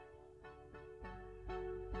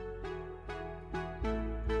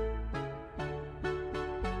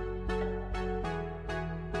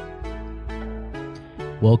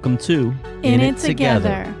Welcome to In It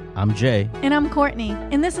Together. I'm Jay. And I'm Courtney.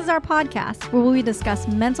 And this is our podcast where we discuss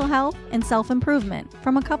mental health and self-improvement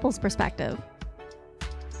from a couple's perspective.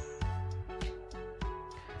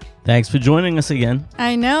 Thanks for joining us again.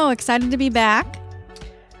 I know. Excited to be back.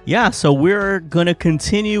 Yeah, so we're going to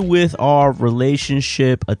continue with our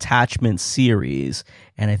relationship attachment series.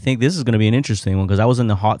 And I think this is going to be an interesting one because I was in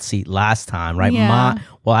the hot seat last time, right? Yeah.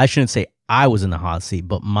 I shouldn't say I was in the hot seat,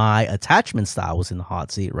 but my attachment style was in the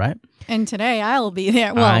hot seat, right? And today I'll be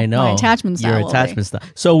there. Well, I know. My attachment style. Your attachment style.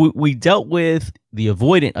 So we dealt with the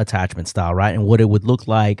avoidant attachment style, right? And what it would look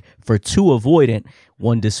like for two avoidant,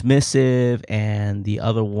 one dismissive and the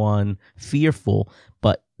other one fearful.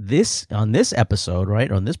 But on this episode, right,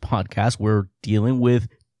 on this podcast, we're dealing with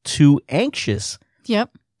two anxious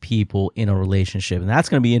people in a relationship. And that's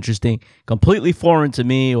going to be interesting, completely foreign to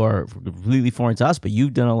me or completely foreign to us, but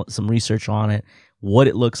you've done some research on it, what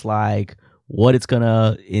it looks like, what it's going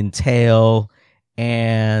to entail,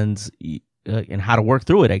 and how to work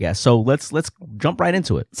through it, I guess. So let's jump right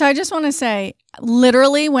into it. So I just want to say,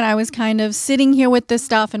 literally, when I was kind of sitting here with this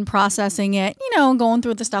stuff and processing it, going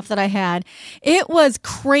through the stuff that I had, it was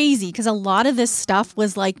crazy because a lot of this stuff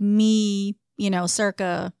was like me,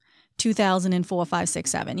 circa 2004, 5, 6,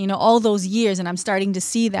 7, all those years. And I'm starting to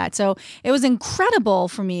see that. So it was incredible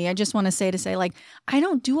for me. I just want to say, I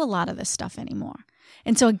don't do a lot of this stuff anymore.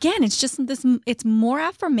 And so again, it's just it's more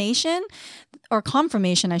affirmation or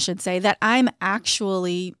confirmation, I should say, that I'm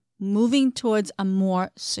actually moving towards a more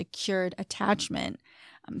secured attachment.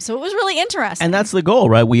 So it was really interesting. And that's the goal,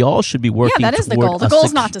 right? We all should be working. Yeah, that is the goal. The goal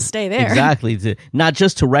is not to stay there. Exactly. Not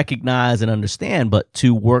just to recognize and understand, but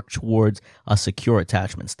to work towards a secure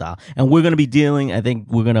attachment style. And we're going to be I think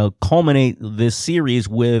we're going to culminate this series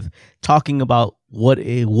with talking about what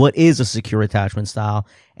is a secure attachment style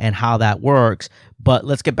and how that works. But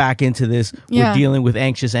let's get back into this. Yeah. We're dealing with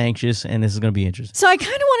anxious, and this is going to be interesting. So I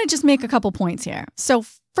kind of want to just make a couple points here. So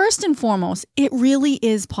first and foremost, it really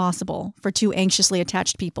is possible for two anxiously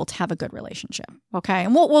attached people to have a good relationship. Okay.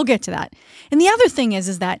 And we'll get to that. And the other thing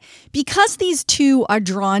is that because these two are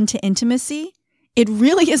drawn to intimacy, it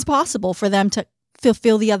really is possible for them to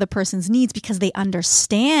fulfill the other person's needs because they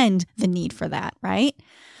understand the need for that, right?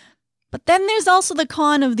 But then there's also the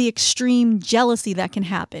con of the extreme jealousy that can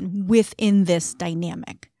happen within this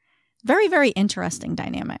dynamic. Very, very interesting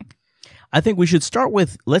dynamic. I think we should start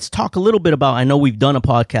with, let's talk a little bit about, I know we've done a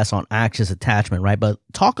podcast on anxious attachment, right? But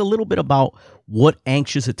talk a little bit about what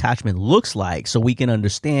anxious attachment looks like so we can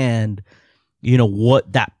understand,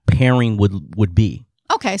 what that pairing would be.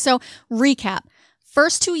 Okay, so recap.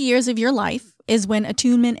 First 2 years of your life is when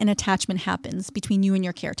attunement and attachment happens between you and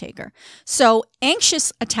your caretaker. So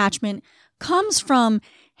anxious attachment comes from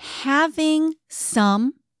having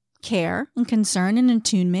some care and concern and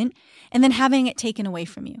attunement and then having it taken away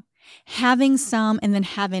from you. Having some and then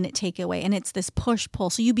having it taken away. And it's this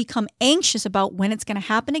push-pull. So you become anxious about when it's going to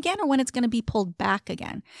happen again or when it's going to be pulled back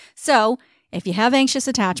again. So if you have anxious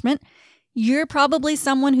attachment, you're probably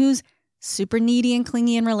someone who's super needy and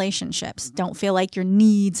clingy in relationships. Don't feel like your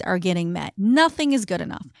needs are getting met. Nothing is good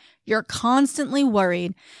enough. You're constantly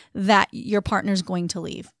worried that your partner's going to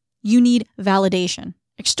leave. You need validation,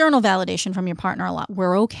 external validation from your partner a lot.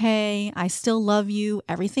 We're okay. I still love you.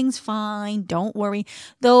 Everything's fine. Don't worry.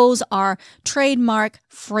 Those are trademark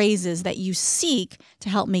phrases that you seek to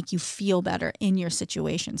help make you feel better in your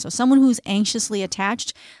situation. So someone who's anxiously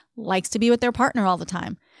attached likes to be with their partner all the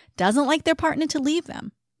time, doesn't like their partner to leave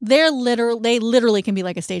them. They literally can be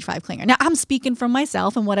like a stage 5 clinger. Now, I'm speaking from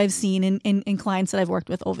myself and what I've seen in clients that I've worked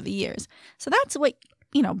with over the years. So that's what,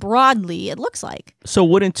 broadly it looks like. So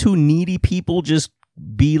wouldn't two needy people just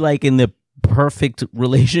be like in the perfect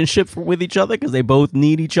relationship with each other because they both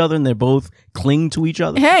need each other and they both cling to each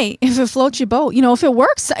other? Hey, if it floats your boat, if it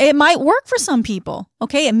works, it might work for some people.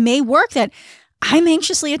 Okay, it may work that I'm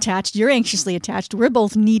anxiously attached, you're anxiously attached, we're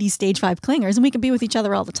both needy stage 5 clingers and we can be with each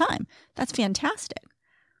other all the time. That's fantastic.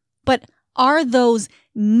 But are those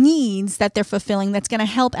needs that they're fulfilling that's going to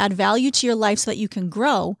help add value to your life so that you can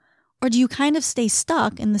grow? Or do you kind of stay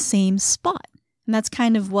stuck in the same spot? And that's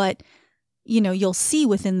kind of what, you'll see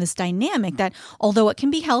within this dynamic that although it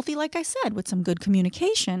can be healthy, like I said, with some good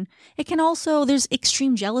communication, it can also, there's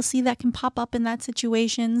extreme jealousy that can pop up in that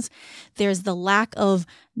situations. There's the lack of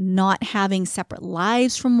not having separate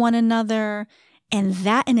lives from one another. And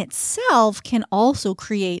that in itself can also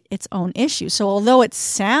create its own issues. So although it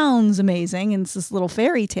sounds amazing and it's this little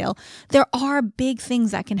fairy tale, there are big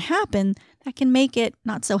things that can happen that can make it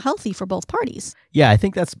not so healthy for both parties. Yeah, I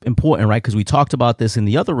think that's important, right? Because we talked about this in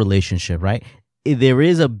the other relationship, right? there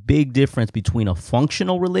is a big difference between a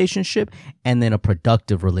functional relationship and then a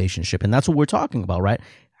productive relationship. And that's what we're talking about, right?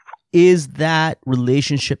 Is that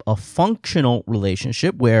relationship a functional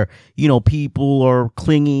relationship where, people are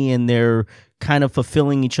clingy and they're kind of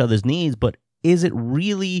fulfilling each other's needs, but is it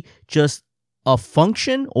really just a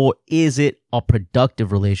function, or is it a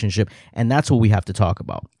productive relationship? And that's what we have to talk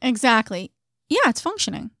about. Exactly. Yeah, it's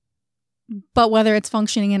functioning. But whether it's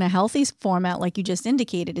functioning in a healthy format, like you just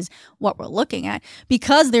indicated, is what we're looking at.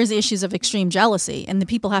 Because there's issues of extreme jealousy and the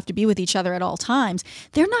people have to be with each other at all times,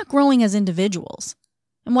 they're not growing as individuals.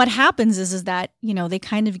 And what happens is that, they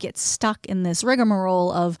kind of get stuck in this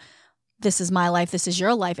rigmarole of, this is my life, this is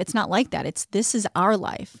your life. It's not like that. This is our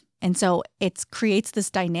life. And so it creates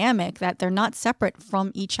this dynamic that they're not separate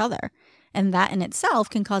from each other. And that in itself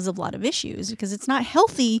can cause a lot of issues because it's not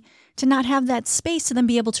healthy to not have that space to then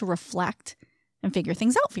be able to reflect and figure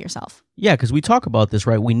things out for yourself. Yeah, because we talk about this,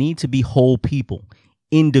 right? We need to be whole people,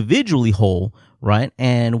 individually whole, right?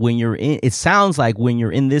 And it sounds like when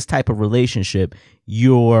you're in this type of relationship,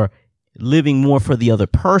 you're living more for the other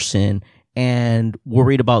person and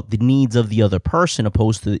worried about the needs of the other person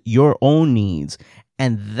opposed to your own needs.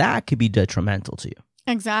 And that could be detrimental to you.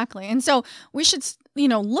 Exactly. And so we should,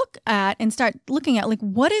 look at and start looking at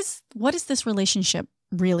what does this relationship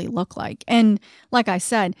really look like? And like I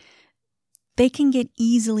said, they can get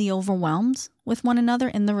easily overwhelmed with one another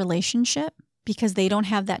in the relationship because they don't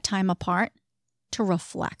have that time apart to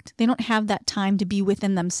reflect. They don't have that time to be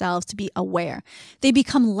within themselves, to be aware. They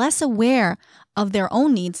become less aware of their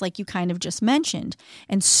own needs, like you kind of just mentioned,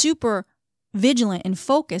 and super vigilant and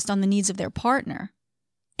focused on the needs of their partner.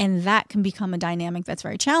 And that can become a dynamic that's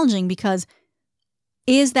very challenging because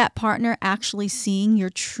is that partner actually seeing your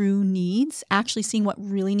true needs, actually seeing what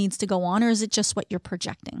really needs to go on, or is it just what you're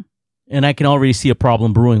projecting? And I can already see a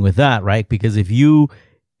problem brewing with that, right? Because if you,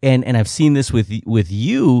 and I've seen this with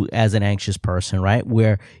you as an anxious person, right?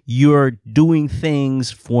 Where you're doing things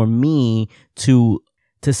for me to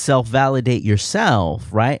self-validate yourself,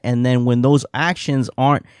 right? And then when those actions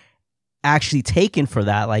aren't actually taken for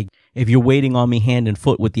that, like if you're waiting on me hand and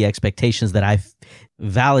foot with the expectations that I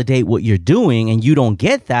validate what you're doing and you don't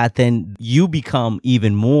get that, then you become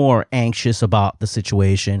even more anxious about the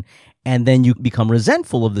situation and then you become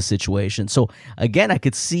resentful of the situation. So again, I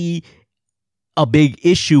could see a big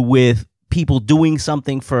issue with people doing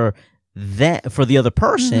something for the other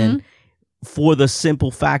person for the simple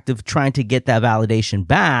fact of trying to get that validation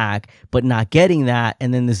back, but not getting that.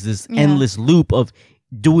 And then there's this endless loop of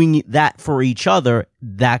doing that for each other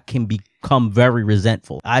that can become very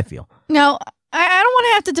resentful, I feel. Now, I don't want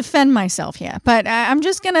to have to defend myself here, but I'm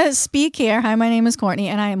just going to speak here. Hi, my name is Courtney,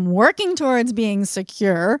 and I am working towards being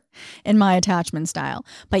secure in my attachment style.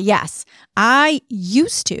 But yes, I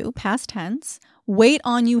used to, past tense, wait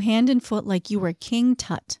on you hand and foot like you were King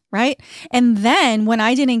Tut, right? And then when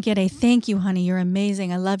I didn't get a thank you, honey, you're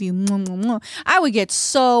amazing, I love you, I would get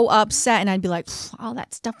so upset and I'd be like, all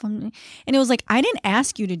that stuff. And it was like, I didn't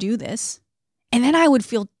ask you to do this. And then I would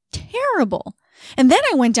feel terrible. And then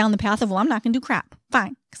I went down the path of, well, I'm not going to do crap.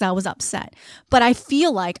 Fine, because I was upset. But I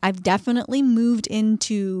feel like I've definitely moved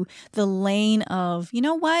into the lane of, you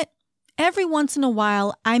know what? Every once in a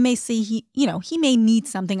while, I may see he may need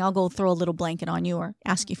something. I'll go throw a little blanket on you or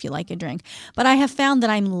ask you if you like a drink. But I have found that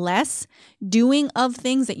I'm less doing of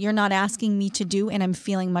things that you're not asking me to do, and I'm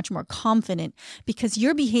feeling much more confident because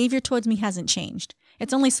your behavior towards me hasn't changed.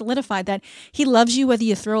 It's only solidified that he loves you, whether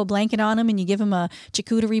you throw a blanket on him and you give him a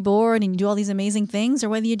charcuterie board and you do all these amazing things, or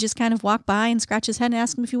whether you just kind of walk by and scratch his head and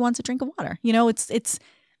ask him if he wants a drink of water.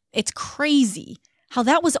 It's crazy how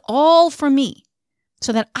that was all for me,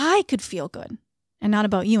 so that I could feel good and not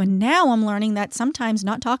about you. And now I'm learning that sometimes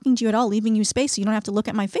not talking to you at all, leaving you space so you don't have to look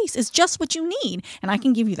at my face, is just what you need. And I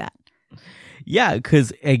can give you that. Yeah,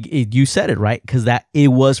 because you said it, right? Because that it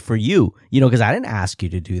was for you, because I didn't ask you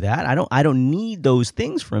to do that. I don't need those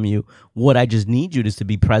things from you. What I just need you is to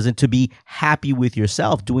be present, to be happy with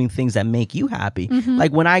yourself, doing things that make you happy. Mm-hmm.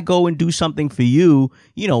 Like when I go and do something for you,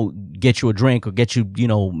 get you a drink or get you,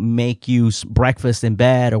 make you breakfast in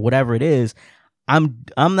bed or whatever it is. I'm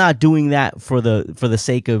not doing that for the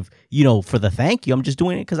sake of, for the thank you. I'm just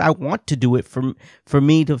doing it because I want to do it for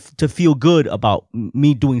me to feel good about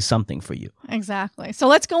me doing something for you. Exactly. So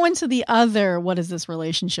let's go into the other, what does this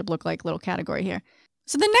relationship look like, little category here.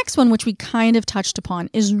 So the next one, which we kind of touched upon,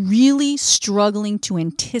 is really struggling to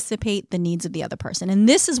anticipate the needs of the other person. And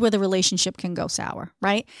this is where the relationship can go sour,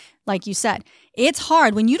 right? Like you said, it's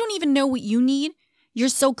hard when you don't even know what you need. You're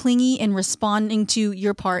so clingy and responding to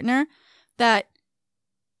your partner that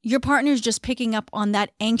your partner's just picking up on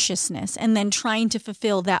that anxiousness and then trying to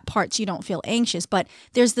fulfill that part so you don't feel anxious. But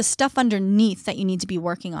there's the stuff underneath that you need to be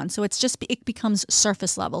working on. So it becomes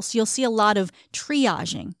surface level. So you'll see a lot of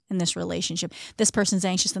triaging in this relationship. This person's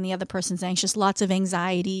anxious and the other person's anxious. Lots of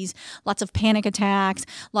anxieties, lots of panic attacks,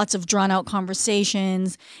 lots of drawn out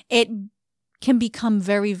conversations. It can become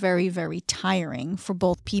very, very, very tiring for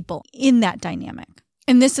both people in that dynamic.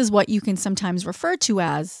 And this is what you can sometimes refer to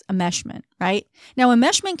as enmeshment, right? Now,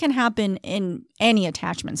 enmeshment can happen in any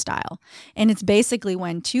attachment style. And it's basically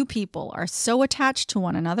when two people are so attached to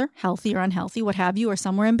one another, healthy or unhealthy, what have you, or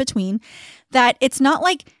somewhere in between, that it's not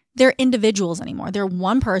like they're individuals anymore. They're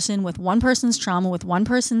one person with one person's trauma, with one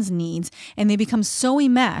person's needs, and they become so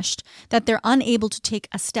enmeshed that they're unable to take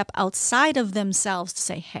a step outside of themselves to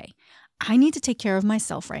say, hey, I need to take care of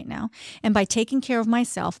myself right now. And by taking care of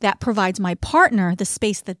myself, that provides my partner the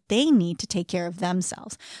space that they need to take care of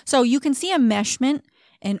themselves. So you can see enmeshment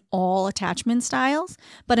in all attachment styles,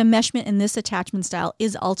 but enmeshment in this attachment style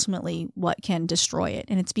is ultimately what can destroy it.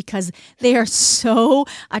 And it's because they are so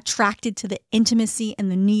attracted to the intimacy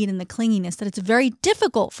and the need and the clinginess that it's very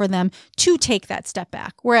difficult for them to take that step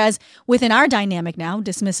back. Whereas within our dynamic now,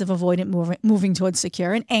 dismissive, avoidant, moving towards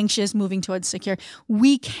secure, and anxious, moving towards secure,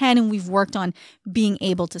 we can and we've worked on being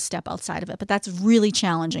able to step outside of it. But that's really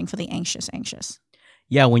challenging for the anxious.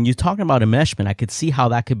 Yeah, when you're talking about enmeshment, I could see how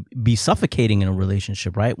that could be suffocating in a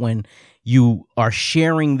relationship, right? When you are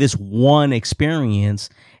sharing this one experience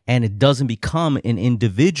and it doesn't become an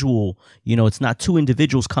individual, it's not two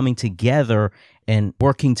individuals coming together and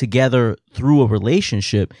working together through a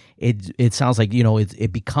relationship. It sounds like,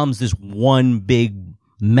 it becomes this one big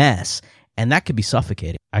mess, and that could be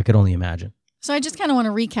suffocating. I could only imagine. So I just kind of want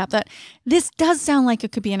to recap that this does sound like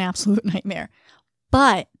it could be an absolute nightmare,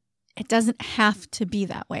 but it doesn't have to be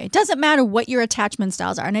that way. It doesn't matter what your attachment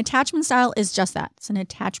styles are. An attachment style is just that. It's an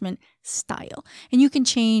attachment style. And you can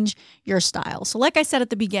change your style. So like I said at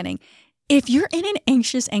the beginning, if you're in an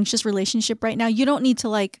anxious relationship right now, you don't need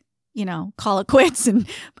to call it quits and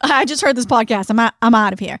I just heard this podcast. I'm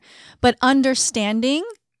out of here. But understanding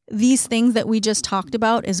these things that we just talked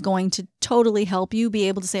about is going to totally help you be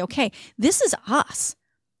able to say, okay, this is us.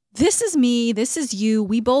 This is me. This is you.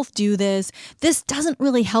 We both do this. This doesn't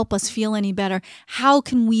really help us feel any better. How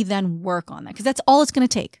can we then work on that? Because that's all it's going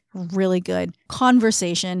to take. Really good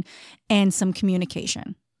conversation and some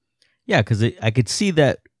communication. Yeah, because I could see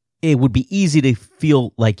that it would be easy to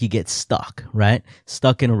feel like you get stuck, right?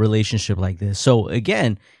 Stuck in a relationship like this. So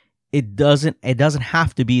again, it doesn't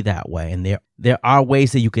have to be that way. And there are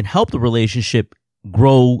ways that you can help the relationship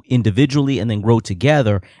grow individually and then grow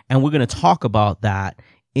together. And we're going to talk about that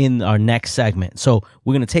in our next segment. So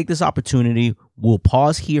we're going to take this opportunity. We'll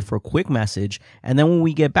pause here for a quick message. And then when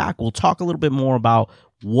we get back, we'll talk a little bit more about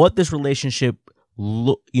what this relationship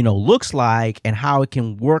looks like and how it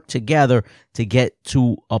can work together to get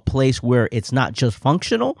to a place where it's not just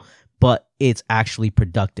functional, but it's actually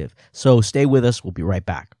productive. So stay with us. We'll be right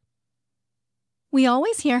back. We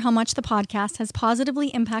always hear how much the podcast has positively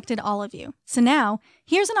impacted all of you. So now,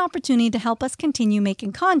 here's an opportunity to help us continue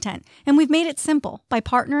making content, and we've made it simple by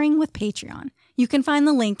partnering with Patreon. You can find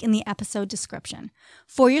the link in the episode description.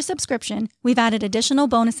 For your subscription, we've added additional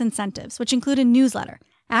bonus incentives, which include a newsletter,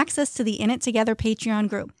 access to the In It Together Patreon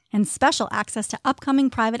group, and special access to upcoming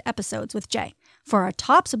private episodes with Jay. For our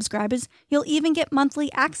top subscribers, you'll even get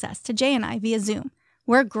monthly access to Jay and I via Zoom.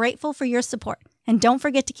 We're grateful for your support. And don't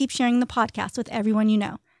forget to keep sharing the podcast with everyone you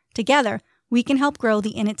know. Together, we can help grow the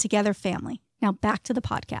In It Together family. Now back to the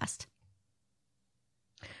podcast.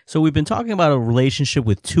 So we've been talking about a relationship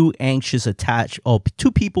with two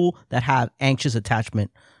people that have anxious attachment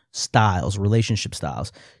styles, relationship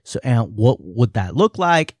styles. So, and what would that look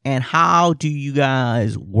like? And how do you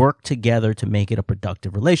guys work together to make it a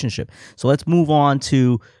productive relationship? So let's move on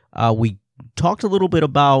to, we talked a little bit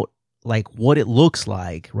about like what it looks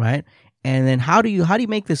like, right? And then how do you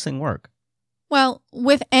make this thing work? Well,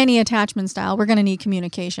 with any attachment style, we're going to need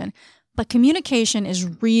communication. But communication is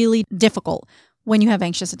really difficult when you have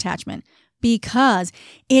anxious attachment because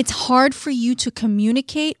it's hard for you to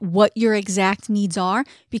communicate what your exact needs are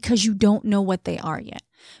because you don't know what they are yet.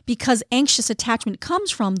 Because anxious attachment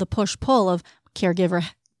comes from the push-pull of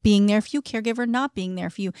caregiver being there for you, caregiver not being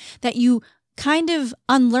there for you, that you kind of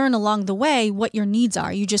unlearn along the way what your needs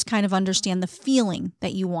are. You just kind of understand the feeling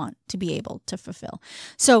that you want to be able to fulfill.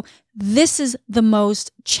 So this is the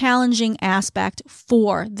most challenging aspect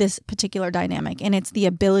for this particular dynamic, and it's the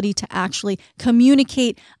ability to actually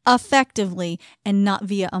communicate effectively and not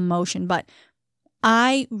via emotion. But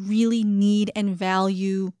I really need and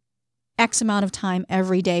value X amount of time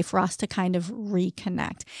every day for us to kind of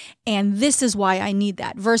reconnect. And this is why I need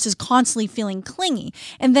that versus constantly feeling clingy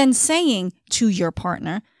and then saying to your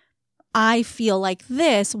partner, I feel like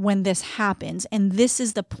this when this happens, and this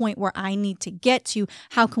is the point where I need to get to.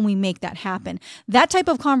 How can we make that happen? That type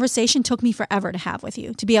of conversation took me forever to have with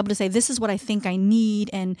you, to be able to say, this is what I think I need,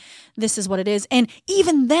 and this is what it is. And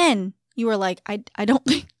even then, you were like, I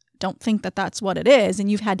don't think that that's what it is,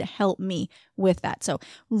 and you've had to help me with that. So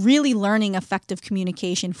really learning effective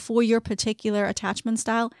communication for your particular attachment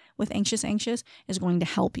style with anxious is going to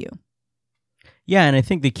help you. Yeah, and I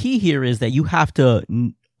think the key here is that you have to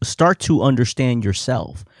start to understand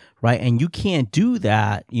yourself, right? And you can't do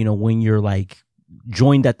that, when you're like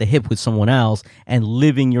joined at the hip with someone else and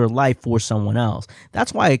living your life for someone else.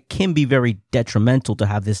 That's why it can be very detrimental to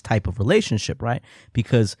have this type of relationship, right?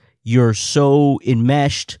 Because you're so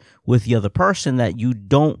enmeshed with the other person that you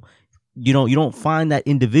don't find that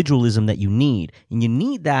individualism that you need. And you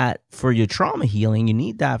need that for your trauma healing. You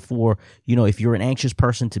need that for, if you're an anxious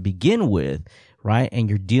person to begin with, right?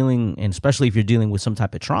 And especially if you're dealing with some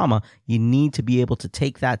type of trauma, you need to be able to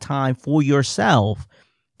take that time for yourself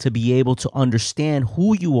to be able to understand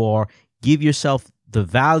who you are, give yourself the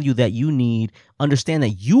value that you need, understand that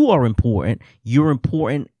you are important. You're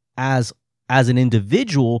important as an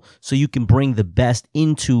individual, so you can bring the best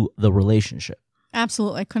into the relationship.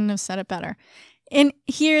 Absolutely. I couldn't have said it better. And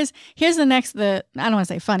here's the next, I don't want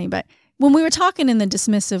to say funny, but when we were talking in the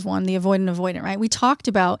dismissive one, the avoidant, right? We talked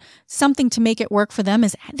about something to make it work for them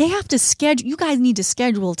is they have to schedule, you guys need to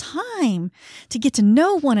schedule time to get to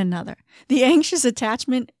know one another. The anxious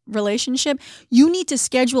attachment relationship, you need to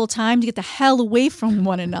schedule time to get the hell away from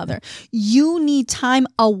one another. You need time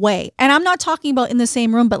away. And I'm not talking about in the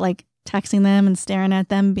same room, but like texting them and staring at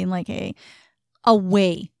them, being like, hey,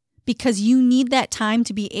 away. Because you need that time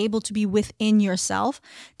to be able to be within yourself,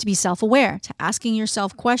 to be self-aware, to asking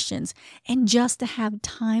yourself questions, and just to have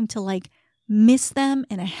time to like miss them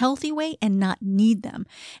in a healthy way and not need them.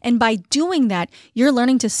 And by doing that, you're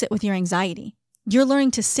learning to sit with your anxiety. You're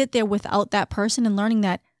learning to sit there without that person and learning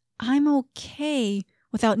that I'm okay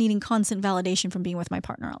without needing constant validation from being with my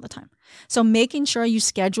partner all the time. So making sure you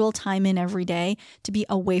schedule time in every day to be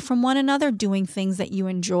away from one another, doing things that you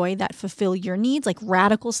enjoy that fulfill your needs, like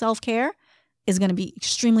radical self-care, is going to be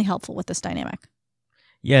extremely helpful with this dynamic.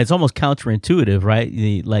 Yeah, it's almost counterintuitive, right?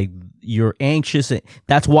 You're anxious.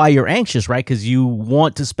 That's why you're anxious, right? Because you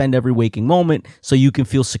want to spend every waking moment so you can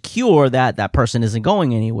feel secure that that person isn't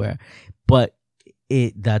going anywhere. But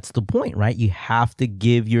that's the point, right? You have to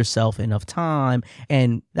give yourself enough time.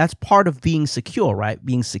 And that's part of being secure, right?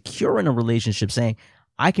 Being secure in a relationship, saying,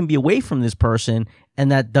 I can be away from this person and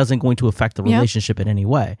that doesn't going to affect the relationship in any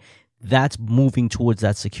way. That's moving towards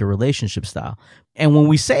that secure relationship style. And when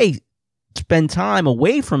we say spend time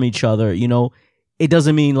away from each other, it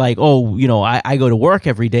doesn't mean like, I go to work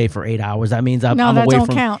every day for 8 hours. That means I'm away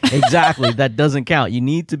from. Count. Exactly. That doesn't count. You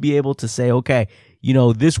need to be able to say, okay,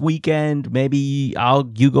 this weekend, maybe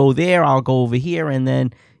you go there, I'll go over here. And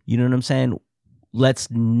then, you know what I'm saying? Let's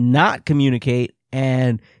not communicate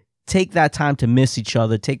and take that time to miss each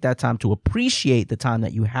other. Take that time to appreciate the time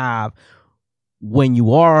that you have when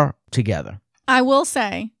you are together. I will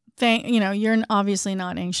say, you're obviously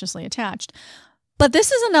not anxiously attached, but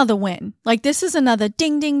this is another win. Like this is another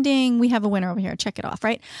ding, ding, ding. We have a winner over here. Check it off,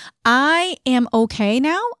 right? I am okay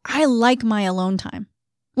now. I like my alone time.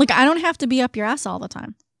 Like, I don't have to be up your ass all the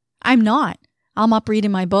time. I'm not. I'm up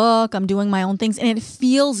reading my book. I'm doing my own things. And it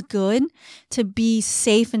feels good to be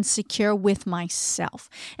safe and secure with myself.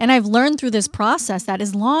 And I've learned through this process that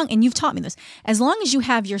and you've taught me this, as long as you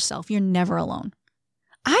have yourself, you're never alone.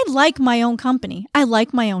 I like my own company. I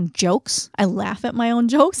like my own jokes. I laugh at my own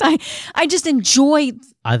jokes. I just enjoy.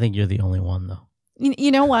 I think you're the only one, though.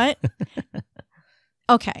 You know what?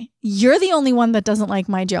 Okay, you're the only one that doesn't like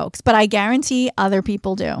my jokes, but I guarantee other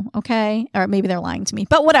people do, okay? Or maybe they're lying to me,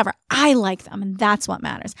 but whatever. I like them, and that's what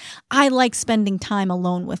matters. I like spending time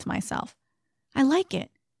alone with myself. I like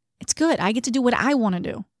it. It's good. I get to do what I want to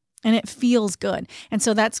do, and it feels good. And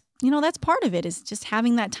so that's part of it, is just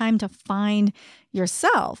having that time to find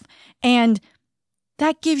yourself. And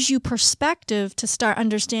that gives you perspective to start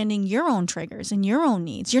understanding your own triggers and your own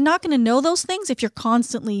needs. You're not going to know those things if you're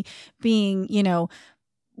constantly being,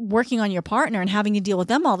 working on your partner and having to deal with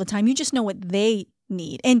them all the time. You just know what they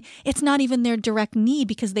need. And it's not even their direct need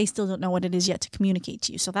because they still don't know what it is yet to communicate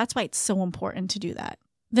to you. So that's why it's so important to do that.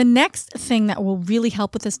 The next thing that will really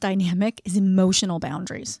help with this dynamic is emotional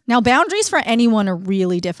boundaries. Now, boundaries for anyone are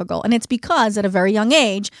really difficult. And it's because at a very young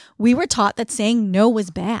age, we were taught that saying no was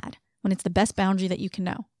bad. when it's the best boundary that you can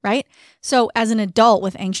know, right? So as an adult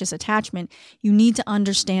with anxious attachment, you need to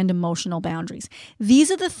understand emotional boundaries.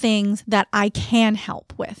 These are the things that I can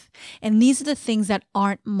help with. And these are the things that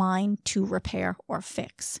aren't mine to repair or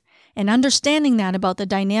fix. And understanding that about the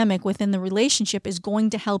dynamic within the relationship is going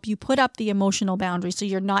to help you put up the emotional boundaries so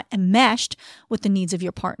you're not enmeshed with the needs of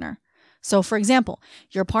your partner. So for example,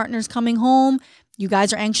 your partner's coming home, you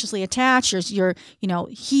guys are anxiously attached,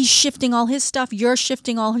 he's shifting all his stuff, you're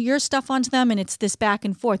shifting all your stuff onto them, and it's this back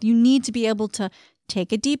and forth. You need to be able to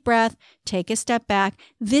take a deep breath, take a step back.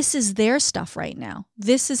 This is their stuff right now.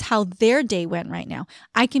 This is how their day went right now.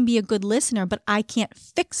 I can be a good listener, but I can't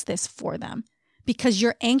fix this for them because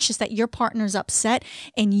you're anxious that your partner's upset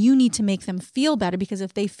and you need to make them feel better, because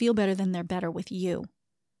if they feel better, then they're better with you.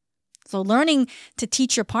 So learning to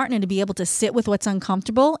teach your partner to be able to sit with what's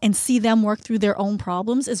uncomfortable and see them work through their own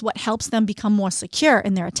problems is what helps them become more secure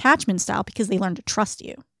in their attachment style, because they learn to trust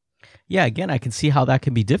you. Yeah, again, I can see how that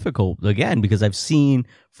can be difficult, again, because I've seen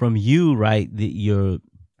from you, right, the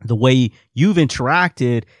way you've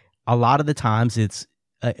interacted. A lot of the times it's,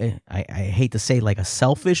 I hate to say like a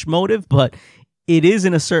selfish motive, but it is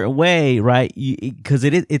in a certain way, right? Because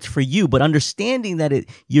it's for you, but understanding that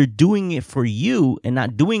you're doing it for you and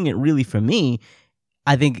not doing it really for me,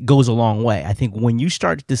 I think goes a long way. I think when you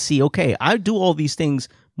start to see, okay, I do all these things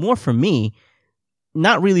more for me,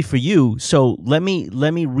 not really for you. So let me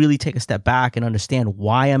really take a step back and understand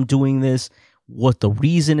why I'm doing this, what the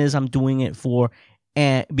reason is I'm doing it for.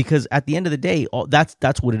 And because at the end of the day,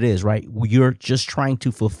 that's what it is, right? You're just trying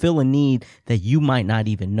to fulfill a need that you might not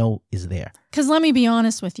even know is there. Because let me be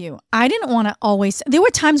honest with you, I didn't want to always, there were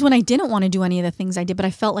times when I didn't want to do any of the things I did, but I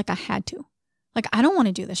felt like I had to. Like, I don't want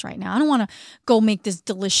to do this right now. I don't want to go make this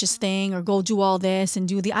delicious thing or go do all this and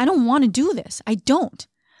I don't want to do this. I don't.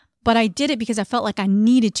 But I did it because I felt like I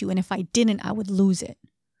needed to. And if I didn't, I would lose it.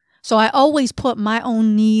 So I always put my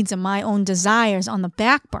own needs and my own desires on the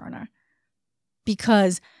back burner,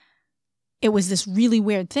 because it was this really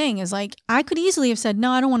weird thing. Is like, I could easily have said,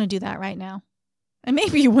 no, I don't want to do that right now. And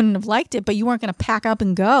maybe you wouldn't have liked it, but you weren't going to pack up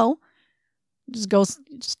and go. Just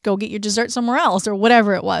go get your dessert somewhere else or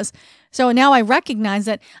whatever it was. So now I recognize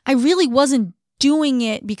that I really wasn't doing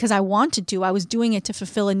it because I wanted to. I was doing it to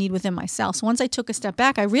fulfill a need within myself. So once I took a step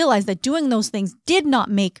back, I realized that doing those things did not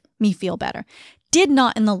make me feel better, did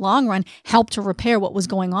not in the long run help to repair what was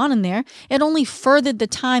going on in there. It only furthered the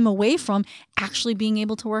time away from actually being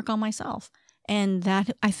able to work on myself. And that,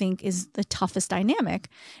 I think, is the toughest dynamic,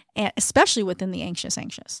 especially within the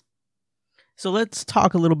anxious. So let's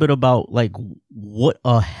talk a little bit about like what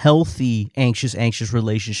a healthy anxious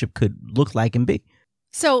relationship could look like and be.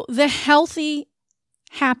 So the healthy,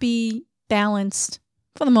 happy, balanced,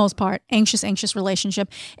 for the most part, anxious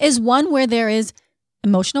relationship is one where there is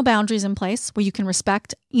emotional boundaries in place, where you can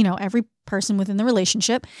respect, every person within the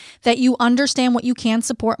relationship, that you understand what you can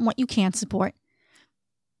support and what you can't support.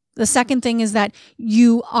 The second thing is that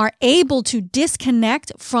you are able to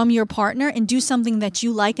disconnect from your partner and do something that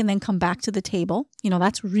you like and then come back to the table.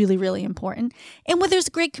 That's really, really important. And where there's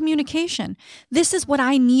great communication. This is what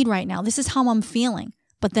I need right now. This is how I'm feeling.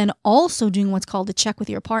 But then also doing what's called a check with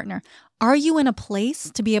your partner. Are you in a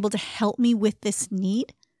place to be able to help me with this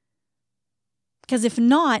need? Because if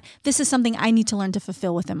not, this is something I need to learn to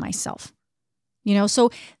fulfill within myself.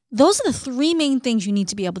 So those are the three main things you need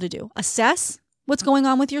to be able to do. Assess what's going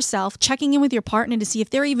on with yourself, checking in with your partner to see if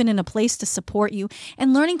they're even in a place to support you,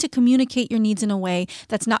 and learning to communicate your needs in a way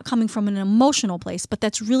that's not coming from an emotional place, but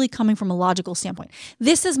that's really coming from a logical standpoint.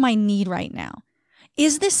 This is my need right now.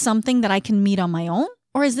 Is this something that I can meet on my own?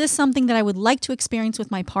 Or is this something that I would like to experience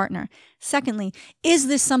with my partner? Secondly, is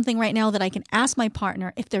this something right now that I can ask my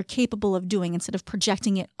partner if they're capable of doing instead of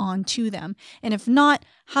projecting it onto them? And if not,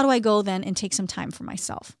 how do I go then and take some time for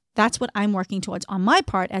myself? That's what I'm working towards on my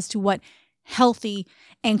part as to what healthy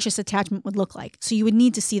anxious attachment would look like. So you would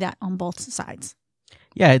need to see that on both sides.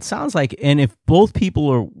 Yeah, it sounds like, and if both people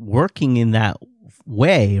are working in that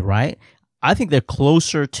way, right, I think they're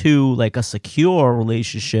closer to like a secure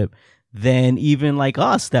relationship than even like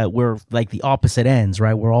us, that we're like the opposite ends,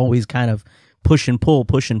 right? We're always kind of push and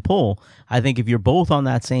pull. I think if you're both on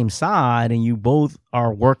that same side and you both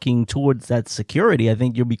are working towards that security, I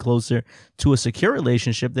think you'll be closer to a secure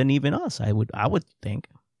relationship than even us, I would think.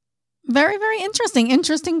 Very, very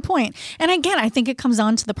interesting point. And again, I think it comes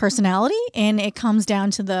on to the personality and it comes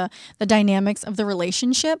down to the dynamics of the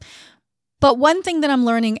relationship. But one thing that I'm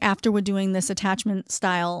learning after we're doing this attachment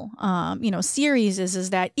style, series is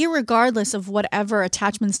that irregardless of whatever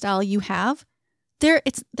attachment style you have,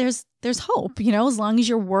 there's hope, as long as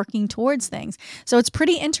you're working towards things. So it's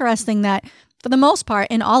pretty interesting that For the most part,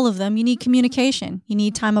 in all of them, you need communication. You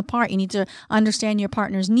need time apart. You need to understand your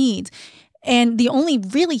partner's needs. And the only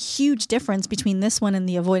really huge difference between this one and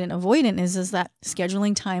the avoidant is that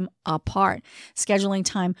scheduling time apart, scheduling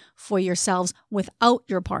time for yourselves without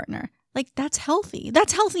your partner. Like, that's healthy.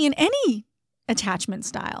 That's healthy in any attachment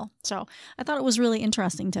style. So I thought it was really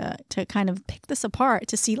interesting to kind of pick this apart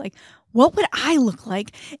to see, like, what would I look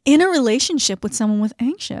like in a relationship with someone with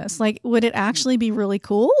anxious? Like, would it actually be really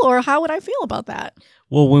cool, or how would I feel about that?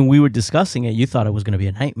 Well, when we were discussing it, you thought it was going to be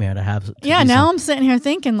a nightmare to have. Yeah, now I'm sitting here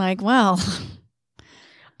thinking like, well.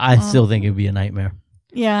 I still think it'd be a nightmare.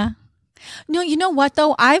 Yeah. No, you know what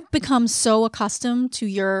though? I've become so accustomed to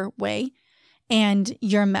your way and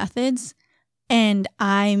your methods, and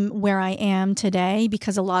I'm where I am today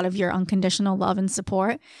because a lot of your unconditional love and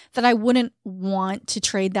support, that I wouldn't want to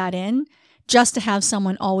trade that in just to have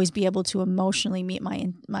someone always be able to emotionally meet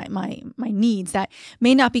my needs that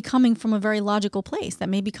may not be coming from a very logical place, that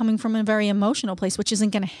may be coming from a very emotional place, which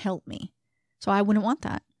isn't going to help me. So I wouldn't want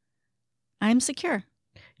that. I'm secure.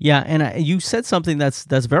 Yeah, and you said something that's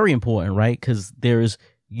very important, right? Because there's,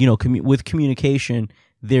 with communication,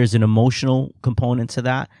 there's an emotional component to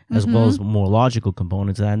that as well as a more logical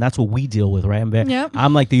component to that. And that's what we deal with, right? Yep.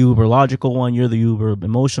 I'm like the uber logical one, you're the uber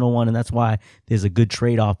emotional one, and that's why there's a good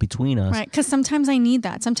trade-off between us. Right, because sometimes I need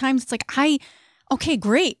that. Sometimes it's like, okay,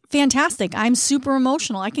 great, fantastic. I'm super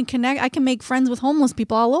emotional. I can connect. I can make friends with homeless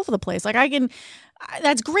people all over the place. Like,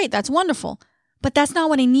 that's great. That's wonderful. But that's not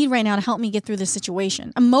what I need right now to help me get through this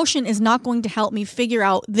situation. Emotion is not going to help me figure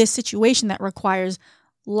out this situation that requires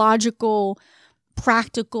logical,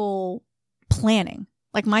 practical planning.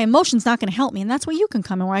 Like, my emotion's not going to help me. And that's where you can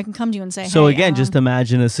come in, where I can come to you and say, so hey, again, just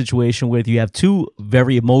imagine a situation where you have two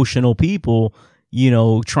very emotional people,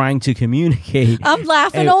 trying to communicate. I'm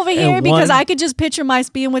laughing over here because I could just picture my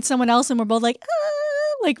being with someone else and we're both like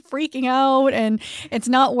freaking out and it's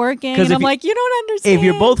not working. And I'm like, you don't understand. If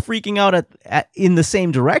you're both freaking out in the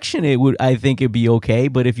same direction, I think it'd be okay.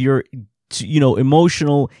 But if you're,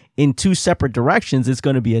 emotional in two separate directions, it's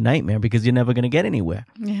going to be a nightmare because you're never going to get anywhere.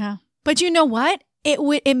 Yeah. But you know what?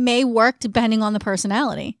 It may work depending on the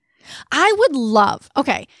personality. I would love,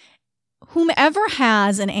 whomever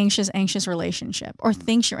has an anxious relationship or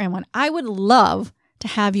thinks you're in one, I would love to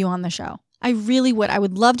have you on the show. I really would. I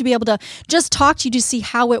would love to be able to just talk to you to see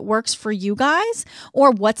how it works for you guys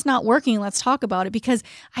or what's not working. Let's talk about it, because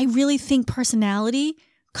I really think personality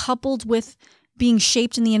coupled with being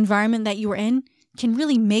shaped in the environment that you were in can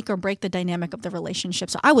really make or break the dynamic of the relationship.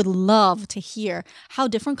 So I would love to hear how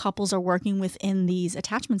different couples are working within these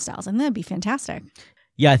attachment styles, and that'd be fantastic.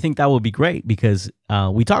 Yeah, I think that would be great because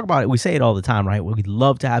we talk about it. We say it all the time, right? We'd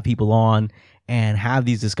love to have people on and have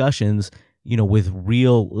these discussions, with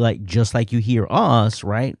real, just like you hear us,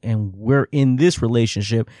 right? And we're in this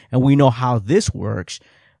relationship and we know how this works,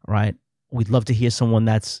 right? We'd love to hear someone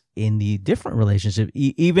that's in the different relationship,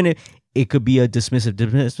 even if it could be a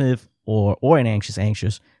dismissive or an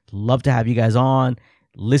anxious. Love to have you guys on,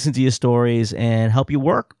 listen to your stories, and help you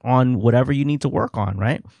work on whatever you need to work on,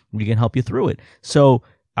 right? We can help you through it. So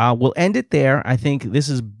we'll end it there. I think this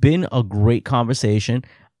has been a great conversation.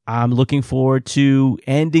 I'm looking forward to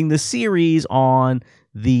ending the series on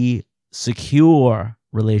the secure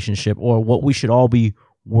relationship, or what we should all be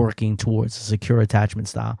working towards, a secure attachment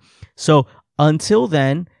style. So until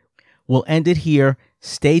then, we'll end it here.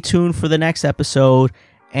 Stay tuned for the next episode.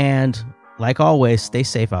 And like always, stay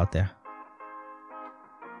safe out there.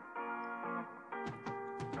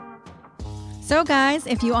 So guys,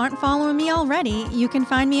 if you aren't following me already, you can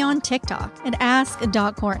find me on TikTok at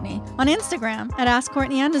ask.courtney, on Instagram at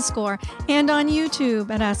askcourtney_, and on YouTube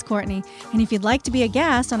at askcourtney. And if you'd like to be a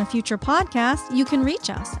guest on a future podcast, you can reach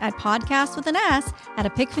us at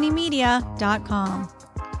podcast@epiphanymedia.com.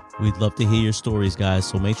 We'd love to hear your stories, guys,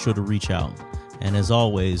 so make sure to reach out. And as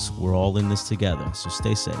always, we're all in this together, so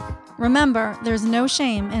stay safe. Remember, there's no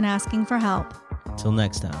shame in asking for help. Till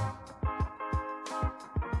next time.